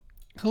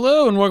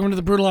Hello and welcome to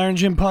the Brutal Iron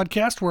Gym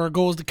podcast, where our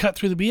goal is to cut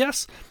through the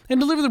BS and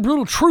deliver the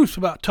brutal truth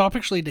about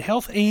topics related to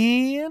health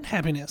and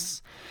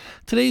happiness.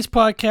 Today's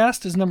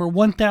podcast is number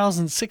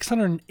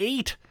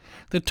 1608.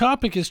 The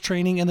topic is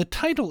training, and the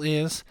title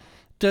is,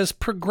 Does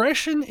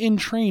Progression in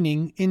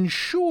Training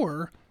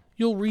Ensure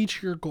You'll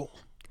Reach Your Goal?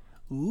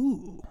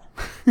 Ooh.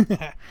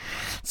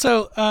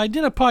 So I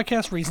did a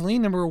podcast recently,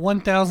 number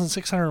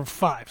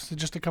 1605, so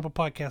just a couple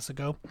podcasts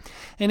ago,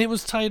 and it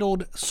was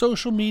titled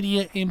Social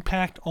Media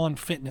Impact on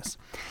Fitness.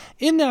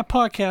 In that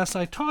podcast,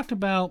 I talked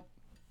about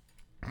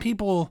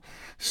people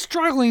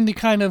struggling to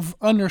kind of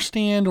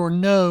understand or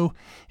know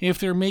if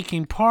they're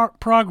making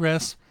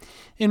progress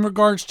in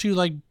regards to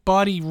like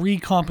body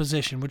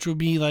recomposition, which would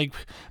be like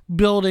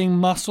building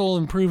muscle,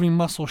 improving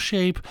muscle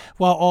shape,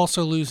 while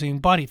also losing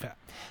body fat.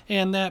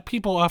 And that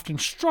people often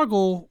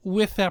struggle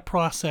with that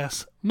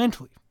process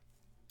mentally.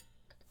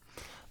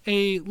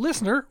 A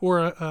listener,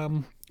 or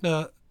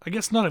I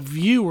guess not a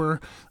viewer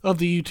of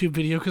the YouTube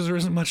video because there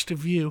isn't much to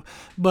view,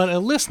 but a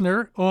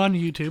listener on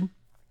YouTube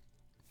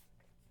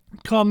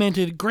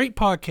commented, "Great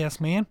podcast,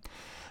 man.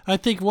 I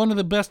think one of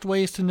the best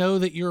ways to know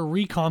that you're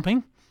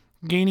recomping,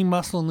 gaining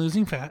muscle and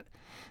losing fat,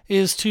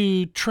 is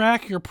to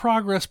track your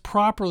progress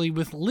properly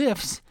with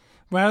lifts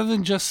rather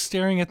than just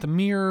staring at the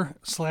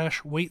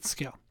mirror/weight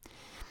scale.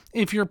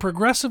 If you're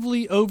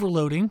progressively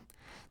overloading,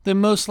 then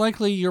most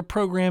likely your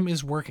program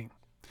is working.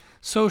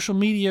 Social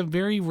media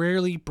very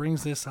rarely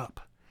brings this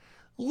up."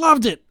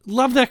 Loved it.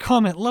 Love that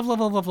comment. Love.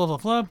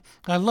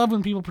 I love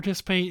when people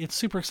participate. It's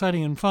super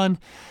exciting and fun.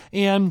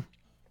 And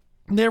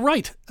they're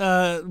right.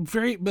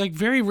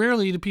 Very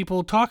rarely do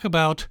people talk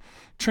about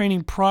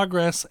training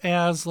progress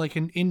as like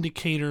an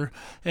indicator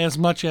as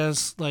much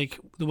as like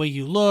the way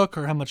you look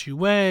or how much you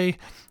weigh,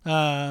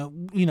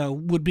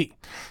 would be.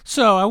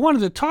 So I wanted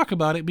to talk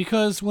about it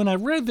because when I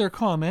read their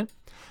comment,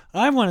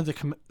 I wanted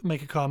to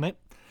make a comment,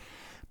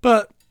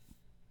 but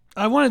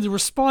I wanted to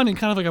respond in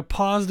kind of like a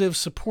positive,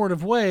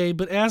 supportive way.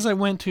 But as I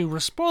went to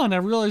respond, I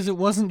realized it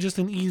wasn't just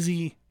an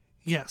easy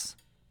yes.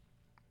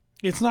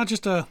 It's not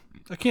just I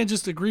can't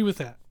just agree with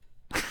that.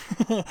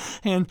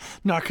 And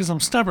not because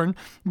I'm stubborn,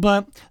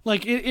 but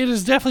like it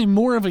is definitely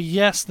more of a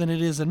yes than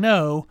it is a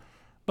no.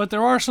 But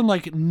there are some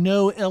like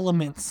no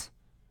elements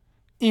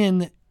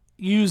in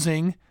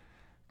using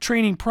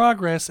training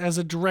progress as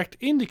a direct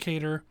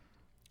indicator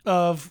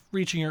of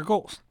reaching your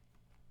goals.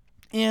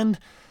 And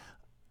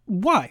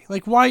why?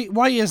 Like why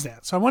is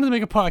that? So I wanted to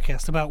make a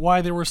podcast about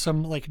why there were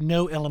some like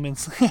no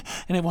elements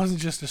and it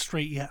wasn't just a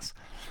straight yes.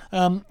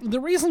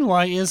 The reason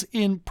why is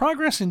in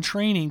progress in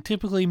training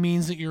typically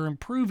means that you're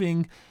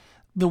improving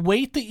the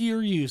weight that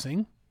you're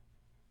using,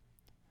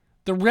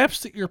 the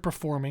reps that you're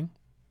performing,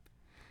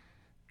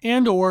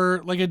 and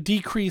or like a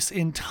decrease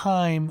in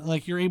time,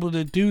 like you're able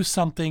to do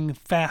something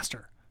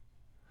faster.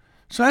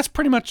 So that's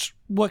pretty much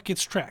what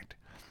gets tracked,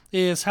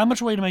 is how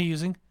much weight am I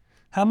using,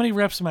 how many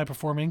reps am I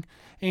performing,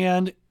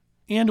 and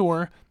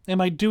or am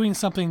I doing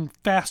something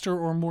faster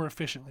or more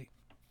efficiently.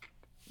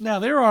 Now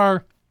there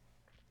are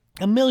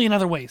a million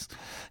other ways.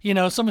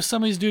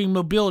 Somebody's doing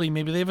mobility.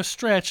 Maybe they have a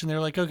stretch and they're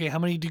like, okay, how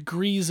many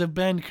degrees of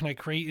bend can I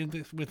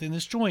create within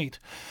this joint?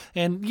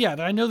 And yeah,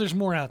 I know there's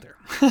more out there.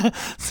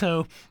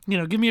 So,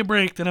 give me a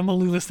break that I'm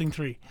only listing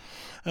 3.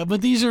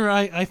 But these are,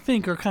 I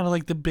think, are kind of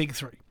like the big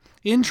 3.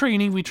 In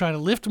training, we try to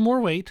lift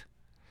more weight,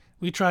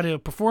 we try to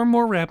perform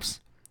more reps,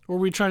 or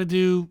we try to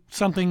do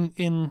something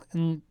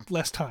in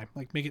less time,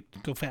 like make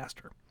it go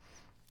faster.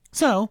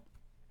 So,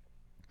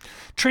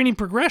 training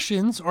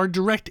progressions are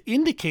direct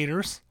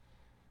indicators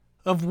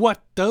of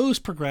what those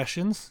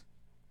progressions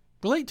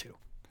relate to.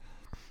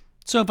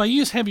 So if I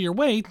use heavier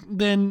weight,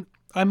 then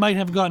I might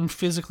have gotten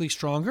physically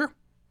stronger,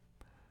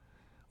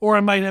 or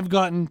I might have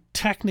gotten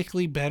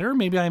technically better.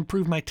 Maybe I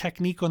improved my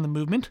technique on the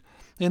movement,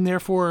 and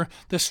therefore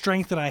the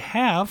strength that I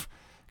have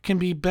can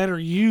be better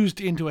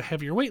used into a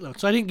heavier weight load.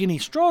 So I didn't get any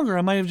stronger.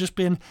 I might have just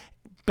been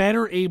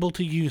better able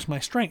to use my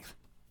strength.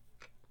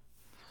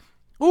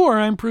 Or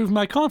I improved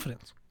my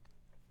confidence.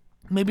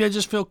 Maybe I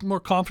just feel more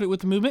confident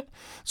with the movement,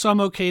 so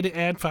I'm okay to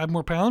add 5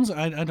 more pounds.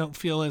 I don't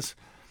feel as,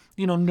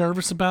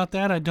 nervous about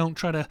that. I don't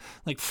try to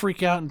like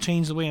freak out and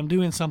change the way I'm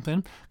doing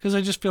something because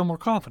I just feel more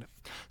confident.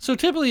 So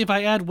typically if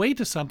I add weight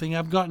to something,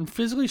 I've gotten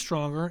physically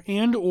stronger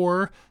and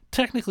or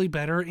technically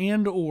better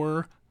and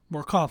or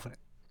more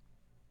confident.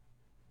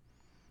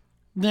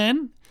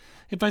 Then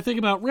if I think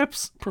about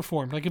reps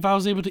performed, like if I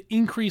was able to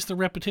increase the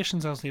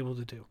repetitions I was able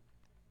to do,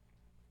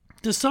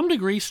 to some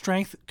degree,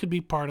 strength could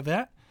be part of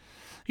that.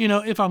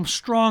 If I'm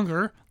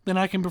stronger, then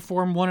I can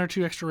perform 1 or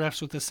 2 extra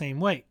reps with the same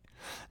weight.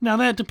 Now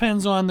that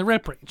depends on the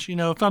rep range.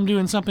 If I'm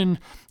doing something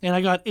and I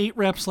got 8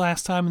 reps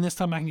last time and this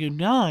time I can do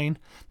 9,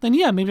 then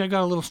yeah, maybe I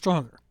got a little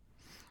stronger.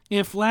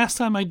 If last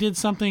time I did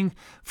something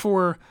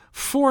for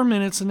 4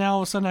 minutes and now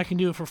all of a sudden I can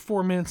do it for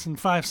 4 minutes and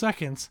 5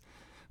 seconds,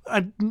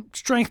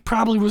 strength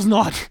probably was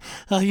not,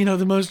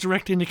 the most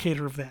direct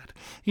indicator of that.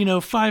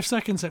 5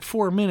 seconds at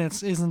 4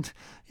 minutes isn't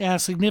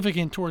as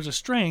significant towards a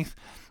strength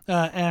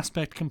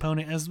aspect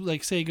component as,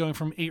 like, say, going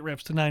from 8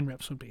 reps to 9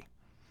 reps would be.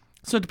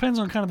 So it depends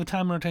on kind of the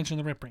time and attention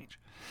and the rep range.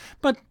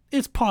 But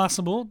it's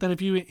possible that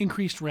if you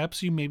increased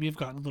reps, you maybe have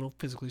gotten a little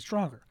physically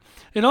stronger.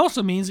 It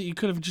also means that you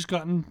could have just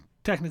gotten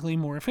technically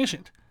more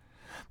efficient.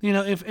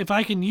 If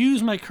I can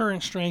use my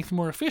current strength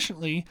more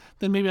efficiently,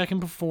 then maybe I can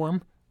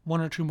perform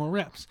 1 or 2 more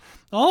reps.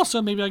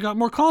 Also, maybe I got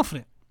more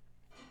confident.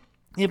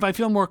 If I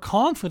feel more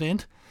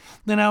confident,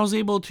 then I was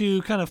able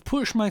to kind of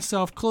push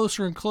myself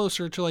closer and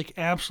closer to like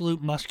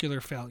absolute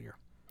muscular failure.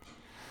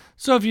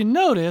 So if you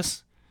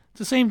notice, it's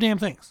the same damn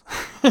things.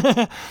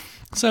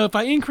 So if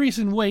I increase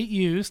in weight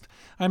used,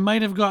 I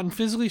might have gotten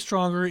physically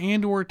stronger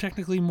and or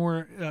technically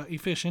more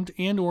efficient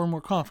and or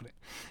more confident.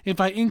 If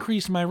I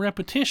increase my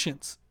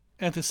repetitions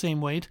at the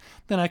same weight,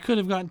 then I could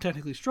have gotten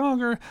technically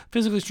stronger,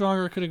 physically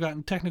stronger, could have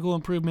gotten technical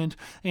improvement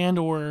and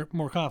or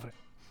more confident.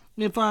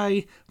 If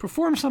I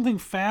perform something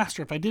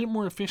faster, if I did it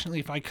more efficiently,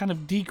 if I kind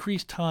of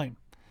decreased time,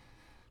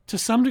 to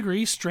some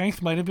degree,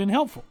 strength might have been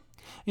helpful.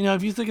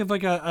 If you think of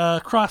like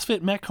a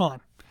CrossFit Metcon,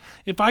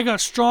 if I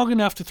got strong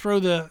enough to throw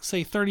the,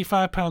 say,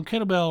 35-pound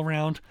kettlebell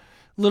around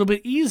a little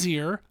bit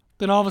easier,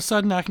 then all of a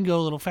sudden I can go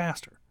a little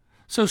faster.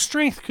 So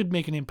strength could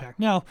make an impact.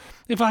 Now,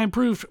 if I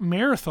improved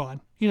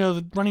marathon,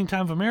 the running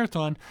time of a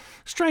marathon,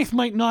 strength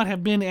might not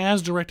have been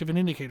as direct of an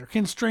indicator.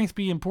 Can strength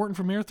be important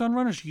for marathon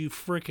runners? You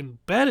freaking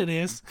bet it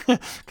is,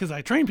 because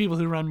I train people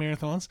who run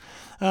marathons.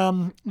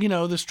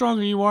 The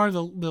stronger you are,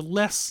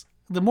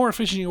 the more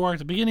efficient you are at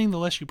the beginning, the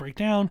less you break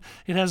down.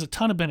 It has a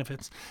ton of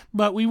benefits.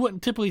 But we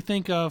wouldn't typically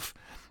think of,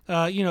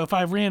 if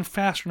I ran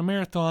faster in a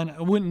marathon,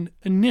 I wouldn't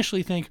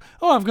initially think,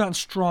 oh, I've gotten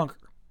stronger.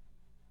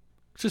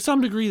 To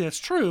some degree, that's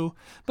true,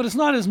 but it's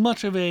not as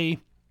much of a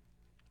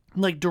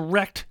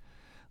direct,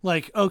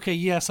 okay,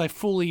 yes, I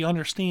fully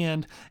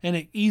understand, and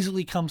it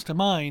easily comes to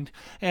mind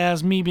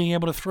as me being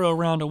able to throw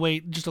around a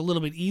weight just a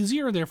little bit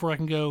easier, therefore I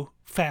can go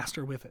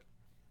faster with it.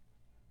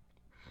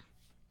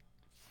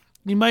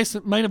 You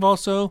might have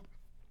also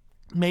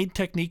made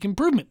technique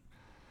improvement.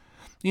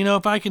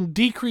 If I can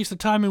decrease the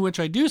time in which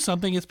I do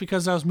something, it's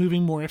because I was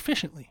moving more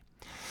efficiently.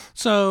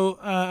 So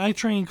I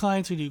train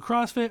clients who do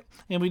CrossFit,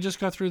 and we just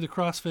got through the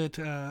CrossFit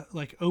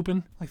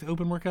Open, the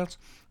open workouts.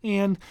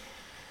 And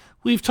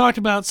we've talked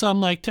about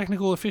some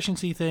technical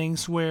efficiency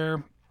things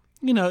where,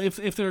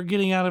 if they're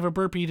getting out of a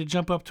burpee to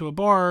jump up to a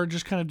bar,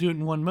 just kind of do it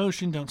in one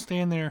motion. Don't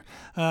stand there.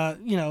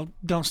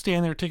 Don't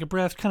stand there, take a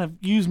breath, kind of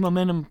use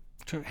momentum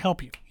to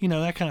help you,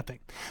 that kind of thing.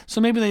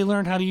 So maybe they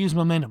learned how to use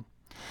momentum,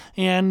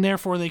 and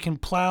therefore they can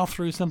plow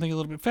through something a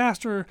little bit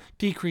faster,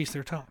 decrease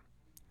their time,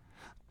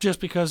 just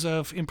because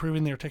of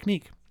improving their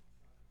technique.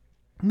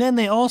 And then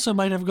they also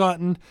might have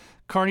gotten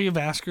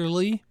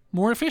cardiovascularly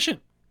more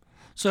efficient.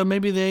 So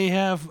maybe they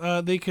have,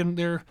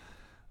 their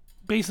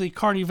basically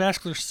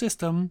cardiovascular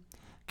system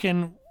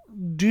can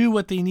do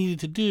what they needed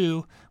to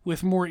do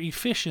with more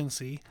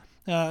efficiency.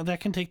 That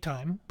can take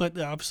time, but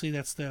obviously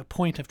that's the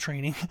point of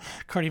training,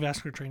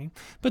 cardiovascular training.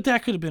 But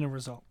that could have been a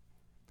result.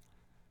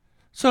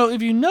 So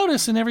if you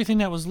notice in everything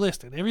that was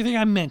listed, everything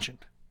I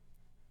mentioned,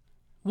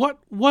 what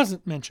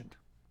wasn't mentioned?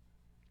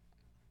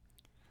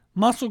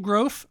 Muscle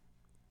growth,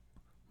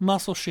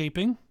 muscle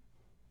shaping,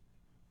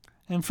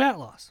 and fat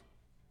loss.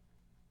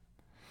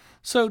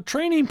 So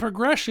training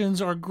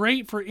progressions are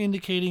great for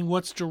indicating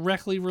what's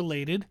directly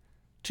related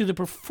to the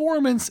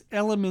performance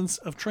elements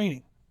of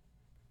training.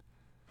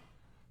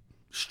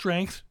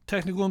 Strength,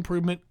 technical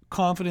improvement,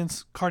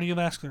 confidence,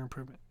 cardiovascular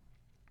improvement.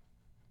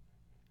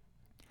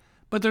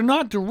 But they're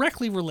not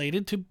directly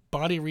related to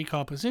body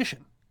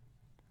recomposition.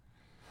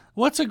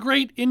 What's a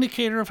great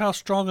indicator of how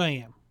strong I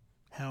am?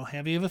 How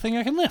heavy of a thing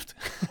I can lift.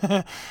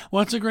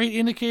 What's a great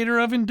indicator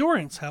of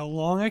endurance? How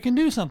long I can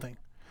do something.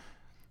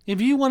 If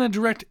you want a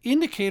direct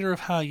indicator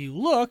of how you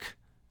look,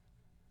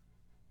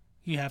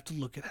 you have to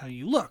look at how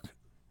you look.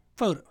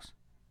 Photos.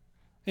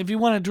 If you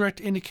want a direct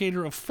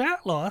indicator of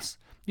fat loss,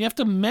 you have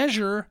to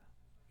measure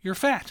your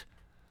fat.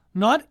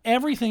 Not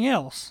everything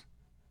else,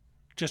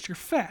 just your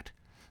fat.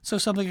 So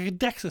something like a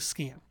DEXA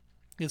scan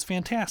is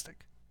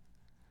fantastic.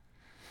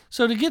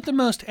 So to get the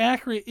most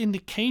accurate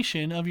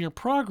indication of your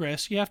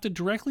progress, you have to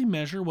directly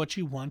measure what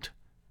you want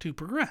to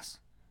progress.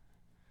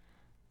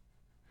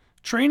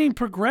 Training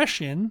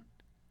progression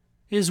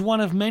is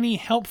one of many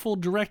helpful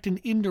direct and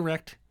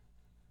indirect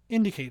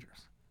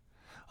indicators,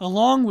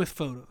 along with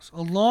photos,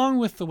 along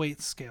with the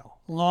weight scale,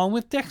 along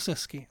with DEXA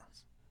scans.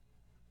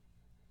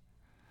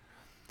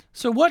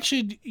 So what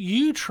should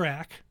you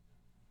track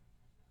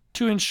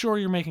to ensure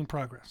you're making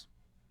progress?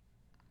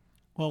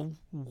 Well,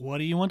 what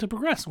do you want to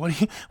progress? What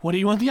do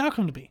you want the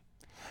outcome to be?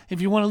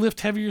 If you want to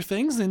lift heavier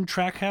things, then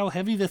track how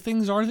heavy the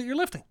things are that you're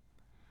lifting.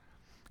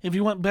 If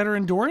you want better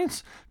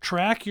endurance,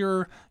 track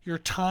your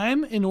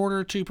time in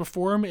order to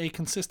perform a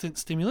consistent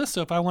stimulus.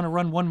 So if I want to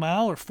run 1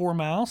 mile or 4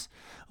 miles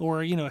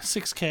or a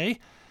 6K,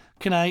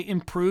 can I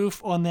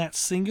improve on that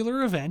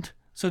singular event?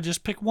 So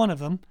just pick one of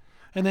them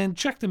and then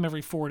check them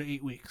every 4 to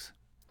 8 weeks.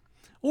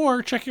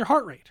 Or check your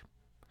heart rate.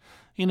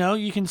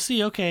 You can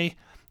see, okay,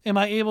 am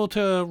I able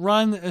to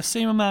run the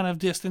same amount of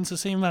distance, the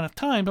same amount of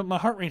time, but my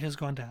heart rate has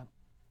gone down?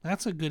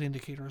 That's a good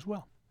indicator as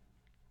well.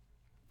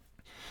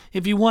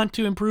 If you want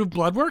to improve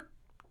blood work,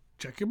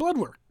 check your blood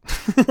work.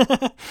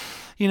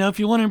 If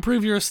you want to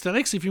improve your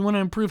aesthetics, if you want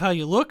to improve how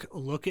you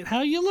look at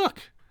how you look.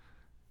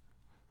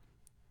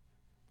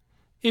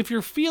 If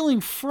you're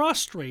feeling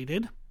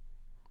frustrated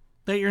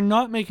that you're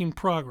not making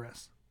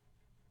progress,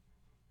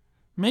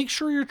 make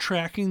sure you're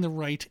tracking the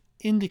right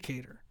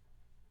indicator.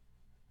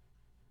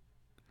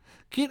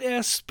 Get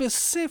as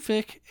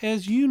specific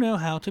as you know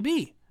how to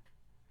be.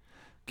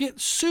 Get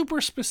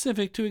super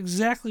specific to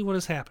exactly what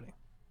is happening.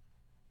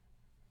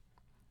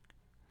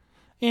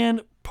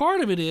 And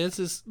part of it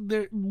is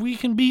we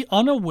can be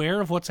unaware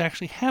of what's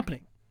actually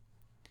happening.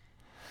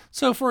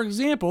 So, for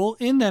example,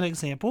 in that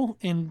example,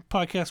 in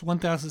podcast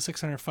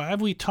 1605,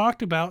 we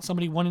talked about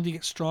somebody wanting to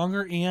get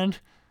stronger and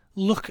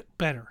look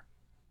better.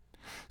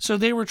 So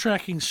they were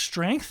tracking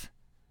strength,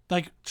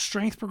 like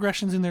strength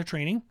progressions in their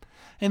training,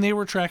 and they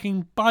were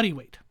tracking body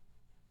weight.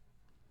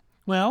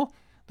 Well,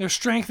 their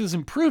strength is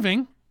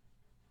improving,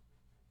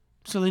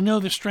 so they know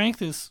their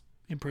strength is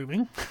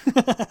improving.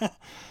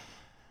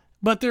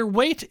 But their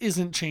weight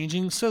isn't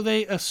changing, so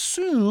they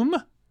assume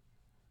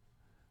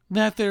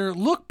that their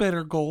look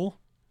better goal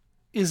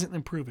isn't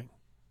improving.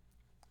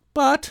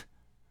 But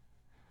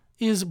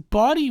is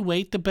body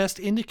weight the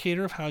best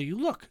indicator of how you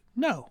look?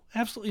 No,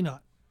 absolutely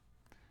not.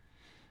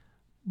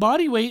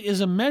 Body weight is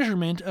a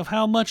measurement of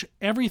how much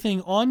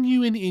everything on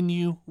you and in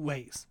you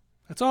weighs.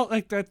 That's all.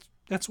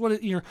 That's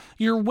what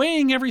you're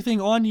weighing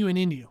everything on you and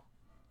in you,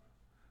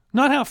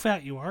 not how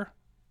fat you are.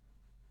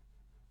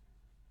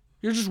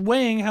 You're just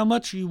weighing how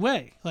much you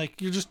weigh.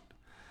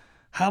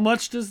 How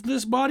much does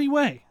this body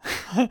weigh?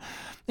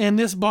 And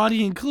this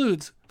body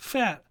includes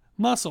fat,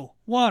 muscle,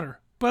 water,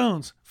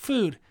 bones,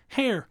 food,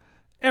 hair,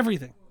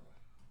 everything.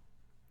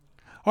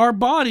 Our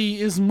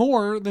body is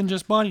more than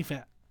just body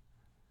fat.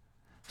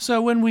 So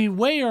when we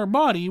weigh our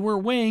body, we're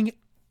weighing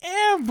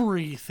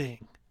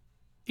everything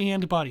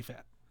and body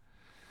fat.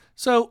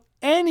 So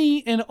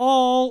any and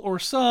all or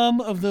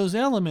some of those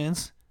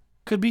elements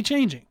could be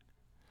changing.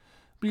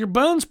 But your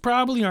bones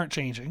probably aren't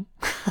changing,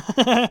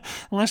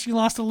 unless you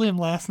lost a limb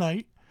last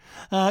night.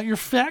 Your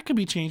fat could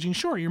be changing,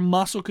 sure. Your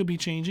muscle could be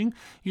changing.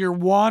 Your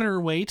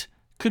water weight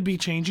could be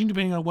changing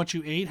depending on what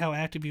you ate, how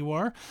active you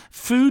are.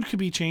 Food could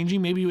be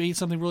changing. Maybe you ate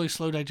something really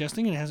slow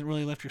digesting and it hasn't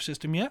really left your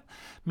system yet.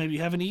 Maybe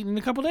you haven't eaten in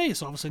a couple days,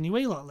 so all of a sudden you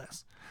weigh a lot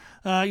less.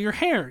 Your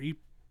hair, you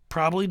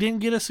probably didn't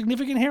get a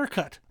significant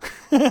haircut.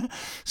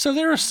 So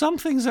there are some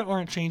things that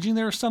aren't changing.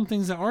 There are some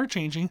things that are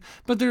changing,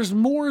 but there's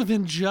more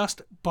than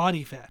just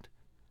body fat.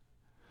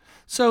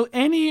 So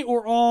any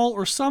or all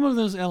or some of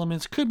those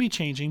elements could be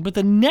changing, but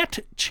the net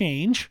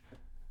change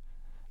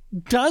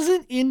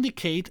doesn't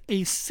indicate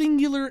a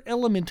singular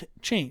element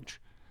change.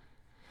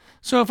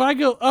 So if I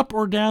go up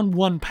or down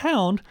 1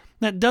 pound,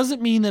 that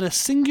doesn't mean that a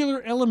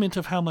singular element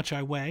of how much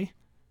I weigh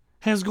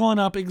has gone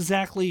up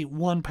exactly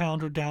 1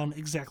 pound or down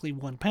exactly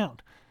 1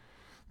 pound.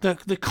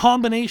 The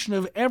combination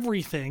of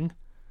everything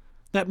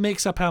that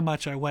makes up how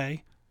much I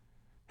weigh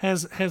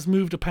has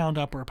moved a pound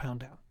up or a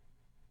pound down.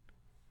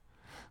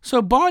 So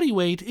body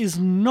weight is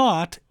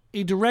not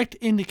a direct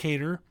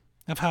indicator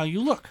of how you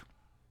look.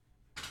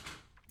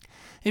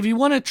 If you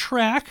want to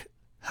track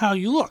how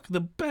you look,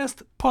 the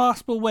best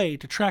possible way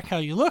to track how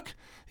you look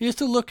is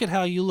to look at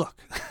how you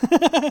look.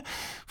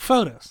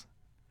 Photos.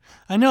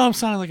 I know I'm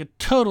sounding like a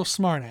total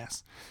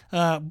smartass,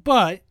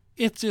 but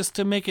it's just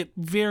to make it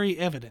very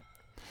evident.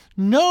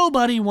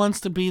 Nobody wants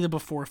to be the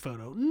before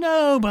photo.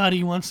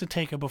 Nobody wants to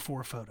take a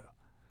before photo.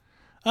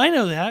 I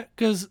know that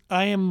because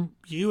I am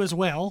you as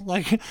well.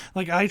 Like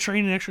I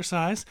train and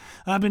exercise.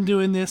 I've been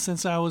doing this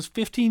since I was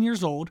 15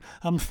 years old.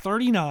 I'm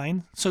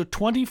 39, so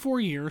 24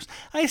 years.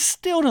 I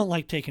still don't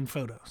like taking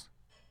photos.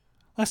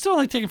 I still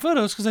like taking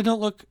photos because I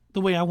don't look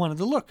the way I wanted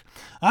to look.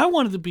 I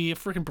wanted to be a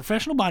freaking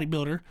professional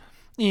bodybuilder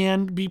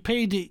and be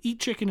paid to eat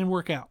chicken and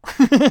work out.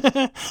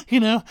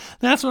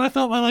 That's what I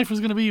thought my life was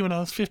going to be when I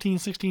was 15,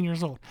 16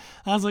 years old.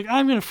 I was like,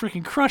 I'm going to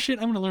freaking crush it.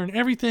 I'm going to learn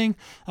everything.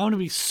 I'm going to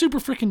be super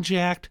freaking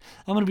jacked.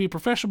 I'm going to be a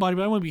professional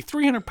bodybuilder. I want to be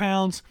 300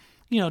 pounds,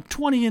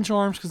 20-inch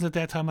arms, because at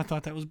that time I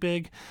thought that was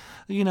big,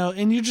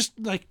 and you're just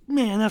like,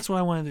 man, that's what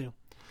I want to do.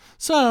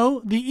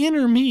 So the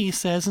inner me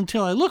says,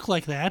 until I look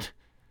like that,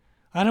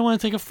 I don't want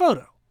to take a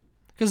photo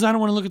because I don't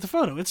want to look at the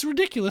photo. It's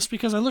ridiculous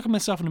because I look at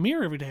myself in the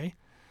mirror every day.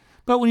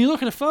 But when you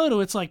look at a photo,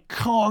 it's like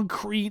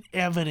concrete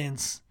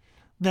evidence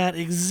that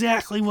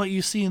exactly what you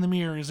see in the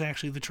mirror is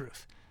actually the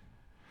truth.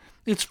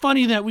 It's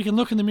funny that we can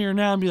look in the mirror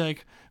now and be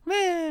like,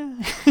 man,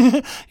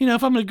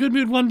 if I'm in a good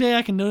mood one day,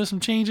 I can notice some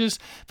changes.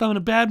 If I'm in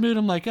a bad mood,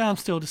 I'm like, I'm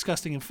still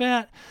disgusting and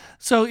fat.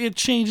 So it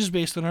changes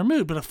based on our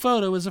mood. But a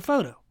photo is a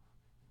photo.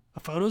 A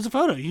photo is a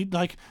photo. You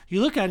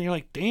look at it and you're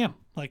like, damn,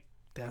 like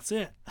that's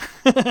it.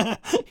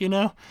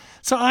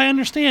 So I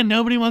understand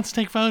nobody wants to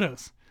take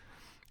photos.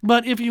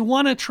 But if you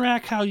want to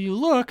track how you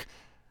look,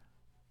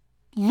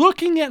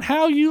 looking at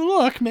how you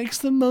look makes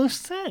the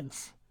most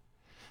sense.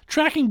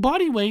 Tracking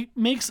body weight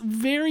makes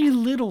very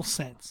little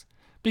sense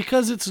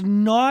because it's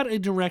not a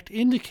direct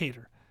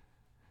indicator.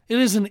 It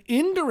is an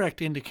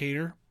indirect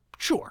indicator,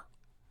 sure.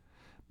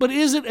 But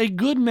is it a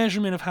good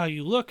measurement of how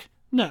you look?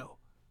 No.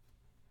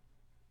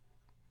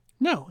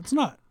 No, it's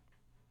not.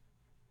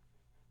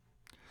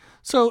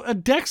 So a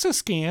DEXA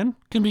scan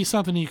can be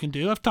something you can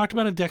do. I've talked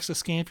about a DEXA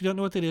scan. If you don't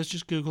know what that is,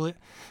 just Google it.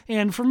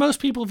 And for most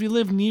people, if you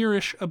live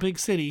nearish a big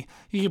city,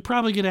 you could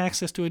probably get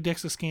access to a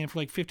DEXA scan for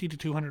like $50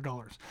 to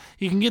 $200.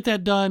 You can get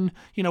that done,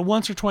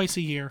 once or twice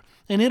a year,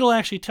 and it'll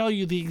actually tell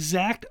you the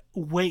exact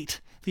weight,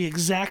 the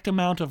exact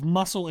amount of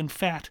muscle and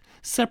fat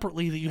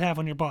separately that you have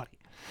on your body.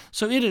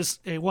 So it is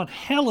one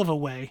hell of a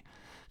way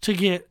to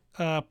get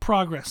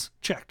progress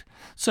checked.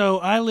 So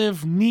I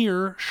live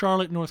near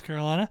Charlotte, North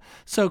Carolina.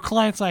 So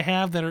clients I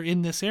have that are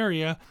in this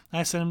area,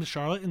 I send them to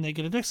Charlotte and they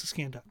get a DEXA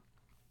scan done.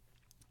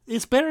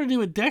 It's better to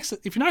do a DEXA.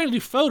 If you're not going to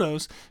do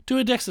photos, do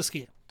a DEXA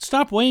scan.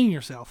 Stop weighing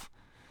yourself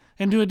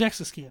and do a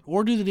DEXA scan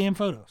or do the damn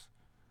photos.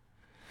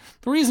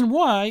 The reason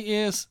why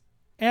is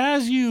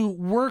as you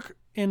work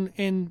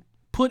and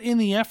put in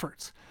the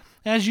efforts,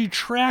 as you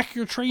track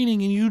your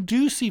training and you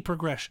do see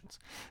progressions,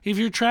 if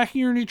you're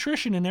tracking your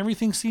nutrition and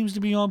everything seems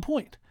to be on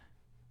point,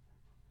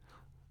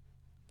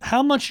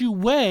 how much you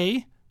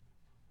weigh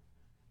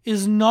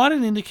is not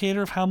an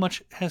indicator of how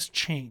much has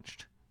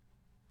changed.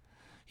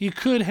 You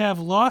could have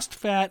lost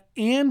fat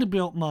and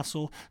built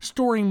muscle,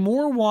 storing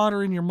more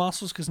water in your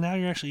muscles because now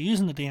you're actually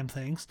using the damn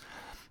things.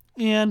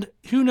 And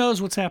who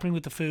knows what's happening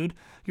with the food.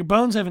 Your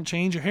bones haven't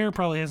changed. Your hair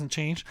probably hasn't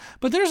changed.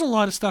 But there's a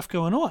lot of stuff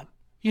going on.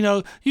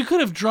 You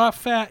could have dropped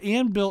fat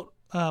and built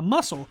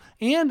muscle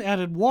and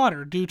added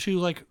water due to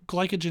like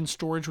glycogen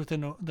storage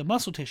within the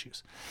muscle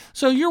tissues.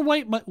 So your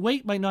weight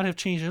might not have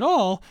changed at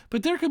all,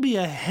 but there could be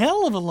a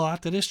hell of a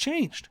lot that has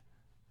changed.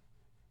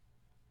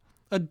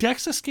 A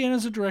DEXA scan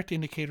is a direct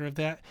indicator of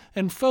that,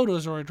 and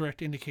photos are a direct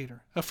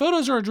indicator.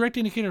 Photos are a direct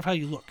indicator of how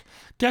you look.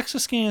 DEXA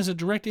scan is a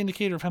direct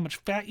indicator of how much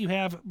fat you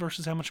have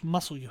versus how much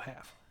muscle you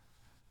have.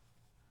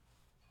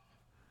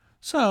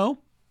 So,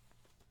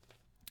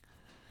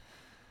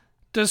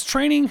 does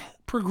training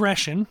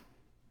progression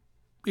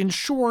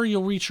ensure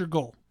you'll reach your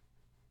goal?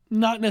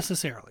 Not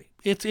necessarily.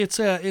 It's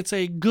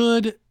a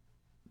good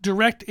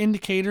direct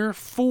indicator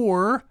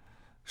for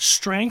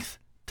strength,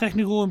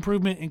 technical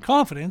improvement, and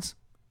confidence,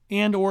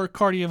 and or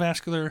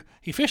cardiovascular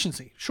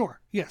efficiency. Sure,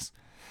 yes.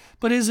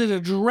 But is it a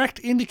direct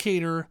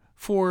indicator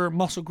for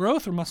muscle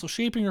growth or muscle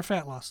shaping or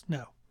fat loss?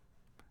 No.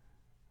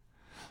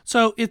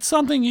 So it's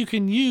something you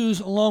can use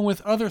along with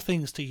other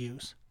things to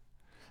use.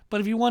 But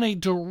if you want a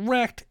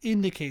direct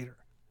indicator,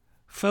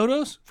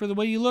 photos for the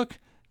way you look,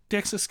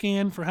 DEXA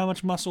scan for how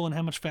much muscle and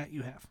how much fat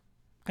you have.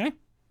 Okay?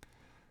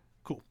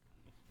 Cool.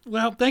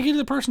 Well, thank you to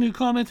the person who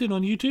commented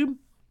on YouTube.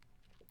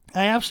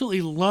 I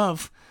absolutely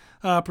love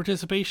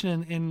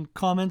participation in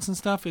comments and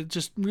stuff. It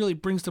just really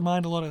brings to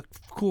mind a lot of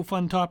cool,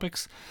 fun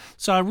topics.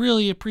 So I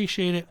really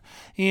appreciate it.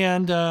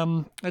 And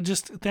I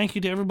just thank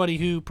you to everybody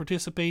who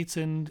participates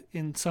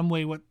in some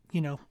way.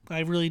 I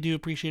really do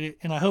appreciate it.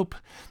 And I hope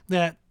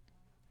that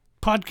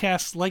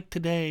podcasts like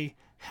today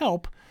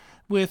help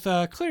with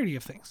clarity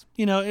of things.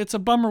 It's a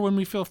bummer when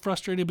we feel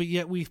frustrated, but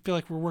yet we feel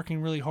like we're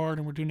working really hard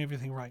and we're doing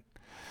everything right.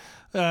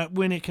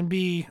 When it can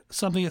be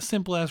something as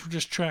simple as we're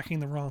just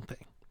tracking the wrong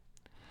thing.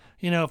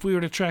 If we were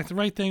to track the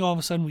right thing, all of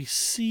a sudden we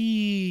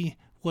see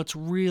what's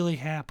really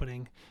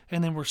happening,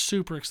 and then we're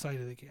super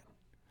excited again.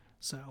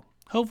 So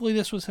hopefully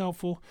this was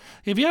helpful.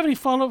 If you have any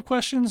follow-up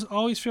questions,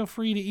 always feel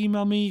free to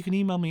email me. You can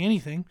email me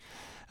anything.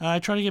 I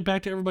try to get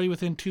back to everybody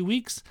within 2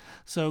 weeks,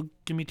 so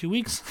give me 2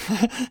 weeks.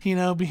 Be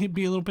a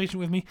little patient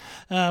with me,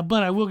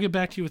 but I will get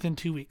back to you within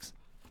 2 weeks.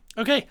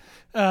 Okay,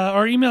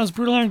 our email is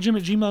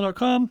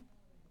brutalironjim@gmail.com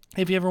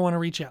if you ever want to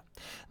reach out.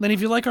 Then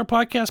if you like our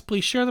podcast,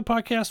 please share the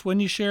podcast. When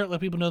you share it, let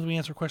people know that we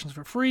answer questions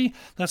for free.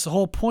 That's the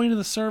whole point of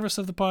the service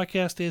of the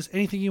podcast is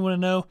anything you want to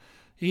know,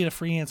 you get a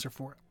free answer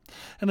for it.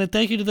 And then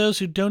thank you to those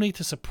who donate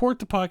to support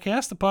the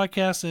podcast. The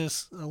podcast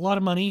is a lot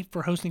of money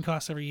for hosting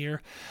costs every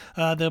year.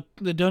 The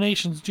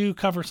donations do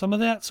cover some of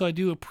that, so I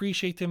do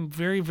appreciate them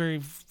very, very,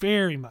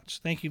 very much.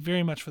 Thank you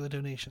very much for the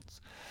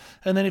donations.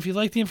 And then if you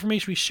like the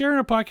information we share in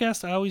our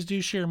podcast, I always do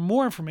share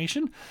more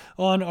information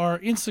on our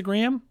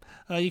Instagram.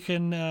 You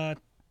can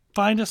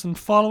find us and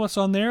follow us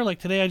on there. Like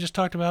today I just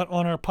talked about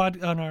on our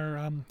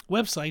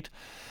website.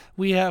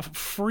 We have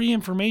free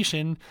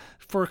information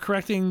for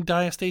correcting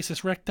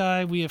diastasis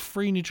recti. We have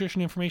free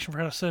nutrition information for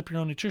how to set up your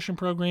own nutrition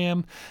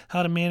program,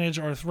 how to manage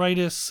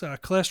arthritis,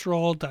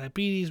 cholesterol,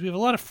 diabetes. We have a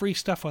lot of free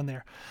stuff on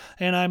there.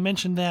 And I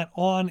mentioned that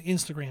on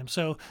Instagram.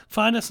 So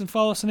find us and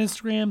follow us on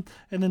Instagram,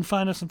 and then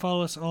find us and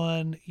follow us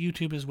on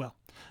YouTube as well.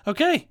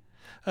 Okay.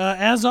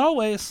 As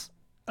always,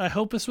 I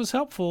hope this was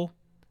helpful,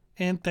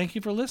 and thank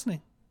you for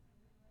listening.